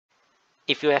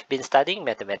If you have been studying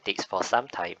mathematics for some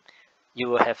time, you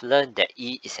will have learned that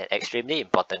E is an extremely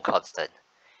important constant,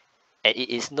 and it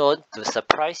is known to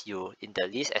surprise you in the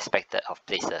least expected of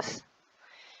places.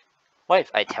 What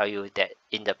if I tell you that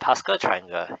in the Pascal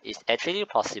triangle, it's actually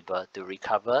possible to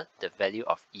recover the value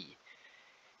of E?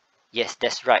 Yes,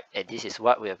 that's right, and this is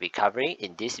what we'll be covering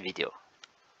in this video.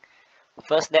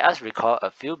 First, let us recall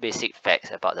a few basic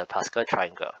facts about the Pascal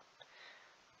triangle.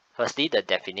 Firstly, the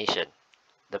definition.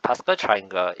 The Pascal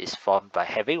triangle is formed by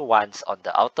having 1s on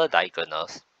the outer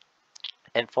diagonals,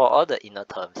 and for all the inner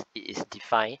terms, it is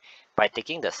defined by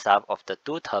taking the sum of the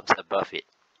two terms above it.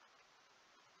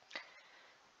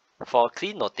 For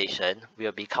clean notation, we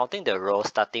will be counting the rows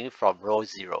starting from row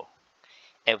 0,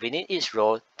 and within each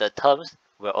row, the terms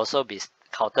will also be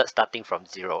counted starting from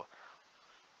 0.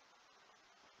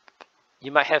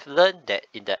 You might have learned that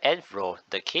in the nth row,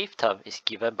 the kth term is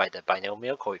given by the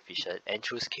binomial coefficient n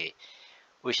choose k,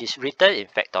 which is written in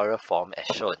factorial form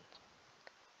as shown.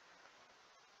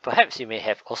 Perhaps you may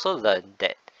have also learned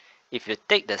that if you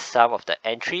take the sum of the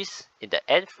entries in the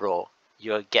nth row,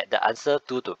 you will get the answer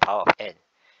 2 to the power of n,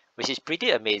 which is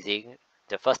pretty amazing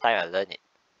the first time I learned it.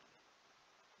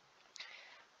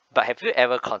 But have you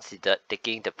ever considered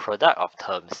taking the product of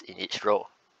terms in each row?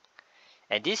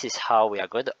 And this is how we are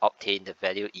going to obtain the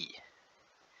value E.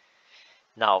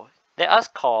 Now, let us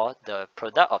call the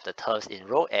product of the terms in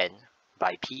row n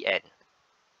by Pn.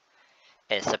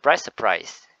 And surprise,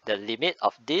 surprise, the limit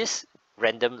of this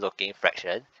random looking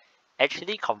fraction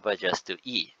actually converges to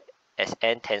E as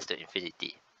n tends to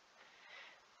infinity.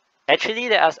 Actually,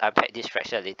 let us unpack this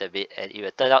fraction a little bit and it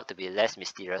will turn out to be less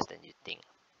mysterious than you think.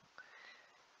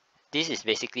 This is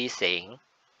basically saying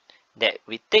that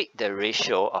we take the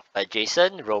ratio of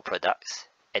adjacent row products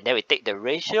and then we take the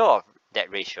ratio of that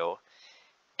ratio,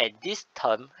 and this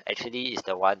term actually is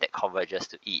the one that converges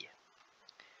to E.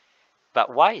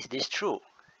 But why is this true?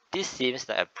 This seems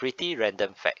like a pretty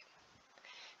random fact.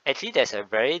 Actually, there's a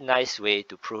very nice way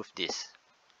to prove this.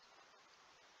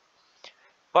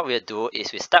 What we'll do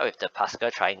is we start with the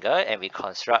Pascal triangle and we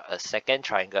construct a second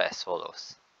triangle as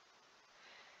follows.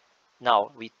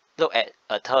 Now, we look at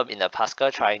a term in the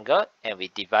Pascal triangle and we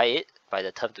divide it by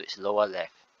the term to its lower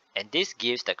left, and this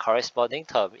gives the corresponding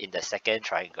term in the second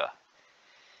triangle.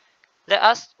 Let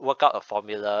us work out a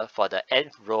formula for the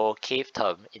nth row kth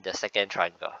term in the second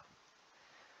triangle.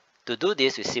 To do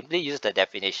this, we simply use the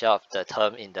definition of the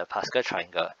term in the Pascal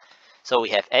triangle. So we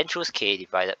have n choose k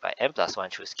divided by n plus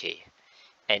 1 choose k,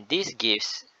 and this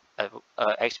gives an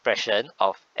expression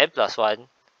of n plus 1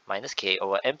 minus k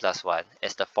over n plus 1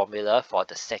 as the formula for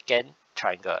the second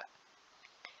triangle.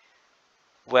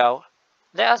 Well,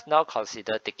 let us now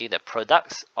consider taking the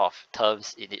products of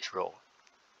terms in each row.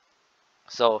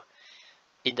 So,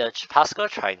 in the Pascal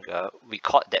triangle, we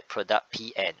called that product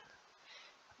Pn.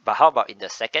 But how about in the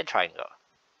second triangle?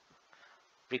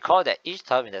 Recall that each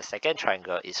term in the second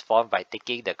triangle is formed by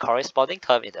taking the corresponding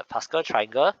term in the Pascal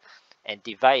triangle and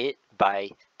divide it by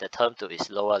the term to its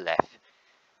lower left.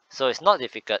 So it's not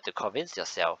difficult to convince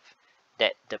yourself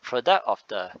that the product of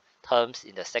the terms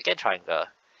in the second triangle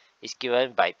is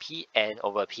given by Pn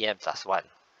over Pn plus 1.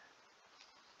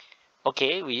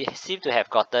 Okay, we seem to have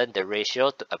gotten the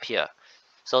ratio to appear.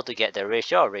 So to get the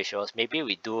ratio of ratios, maybe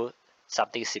we do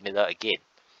something similar again.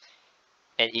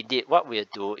 And indeed, what we'll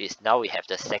do is now we have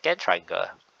the second triangle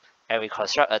and we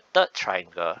construct a third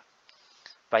triangle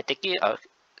by taking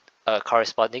a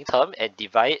corresponding term and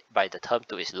divide it by the term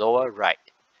to its lower right.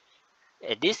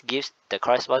 And this gives the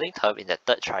corresponding term in the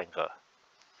third triangle.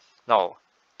 Now,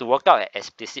 to work out an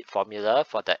explicit formula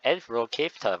for the nth row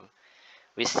kth term,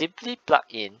 we simply plug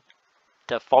in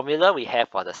the formula we have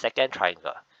for the second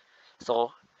triangle.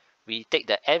 So, we take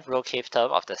the nth row kth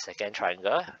term of the second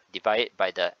triangle, divide it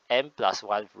by the n plus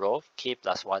 1 row k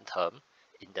plus 1 term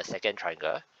in the second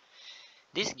triangle.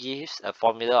 This gives a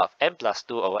formula of n plus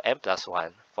 2 over n plus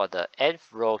 1 for the nth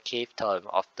row kth term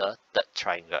of the third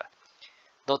triangle.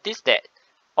 Notice that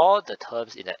all the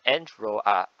terms in the nth row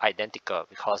are identical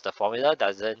because the formula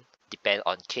doesn't depend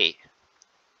on k.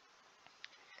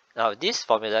 Now this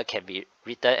formula can be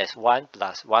written as 1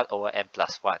 plus 1 over n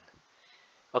plus 1.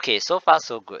 Okay, so far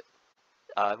so good.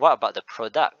 What about the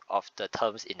product of the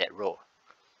terms in that row?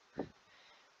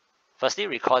 Firstly,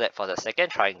 recall that for the second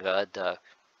triangle, the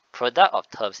product of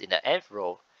terms in the nth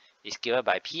row is given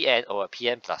by Pn over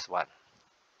Pn plus 1.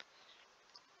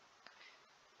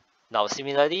 Now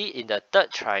similarly, in the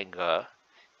third triangle,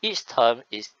 each term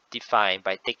is defined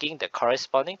by taking the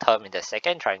corresponding term in the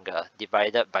second triangle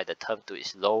divided by the term to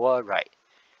its lower right.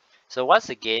 So once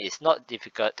again, it's not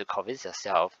difficult to convince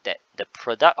yourself that the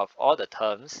product of all the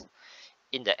terms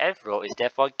in the nth row is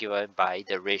therefore given by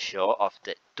the ratio of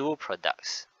the two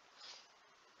products.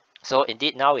 So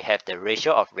indeed now we have the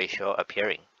ratio of ratio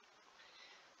appearing.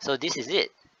 So this is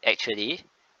it. Actually,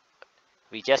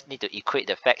 we just need to equate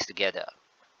the facts together.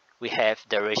 We have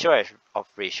the ratio of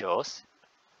ratios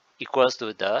equals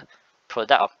to the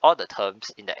product of all the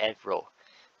terms in the nth row.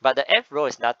 But the nth row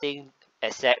is nothing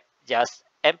except just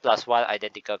n plus 1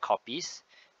 identical copies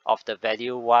of the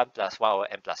value 1 plus 1 over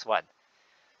n plus 1.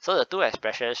 So the two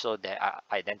expressions show they are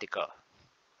identical.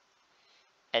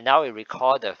 And now we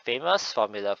recall the famous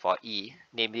formula for E,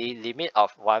 namely limit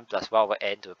of 1 plus 1 over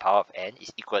n to the power of n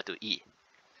is equal to E.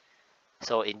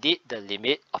 So indeed the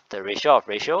limit of the ratio of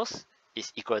ratios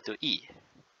is equal to E.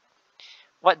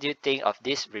 What do you think of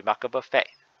this remarkable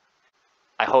fact?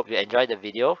 I hope you enjoyed the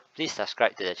video. Please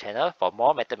subscribe to the channel for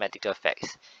more mathematical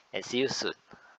facts and see you soon.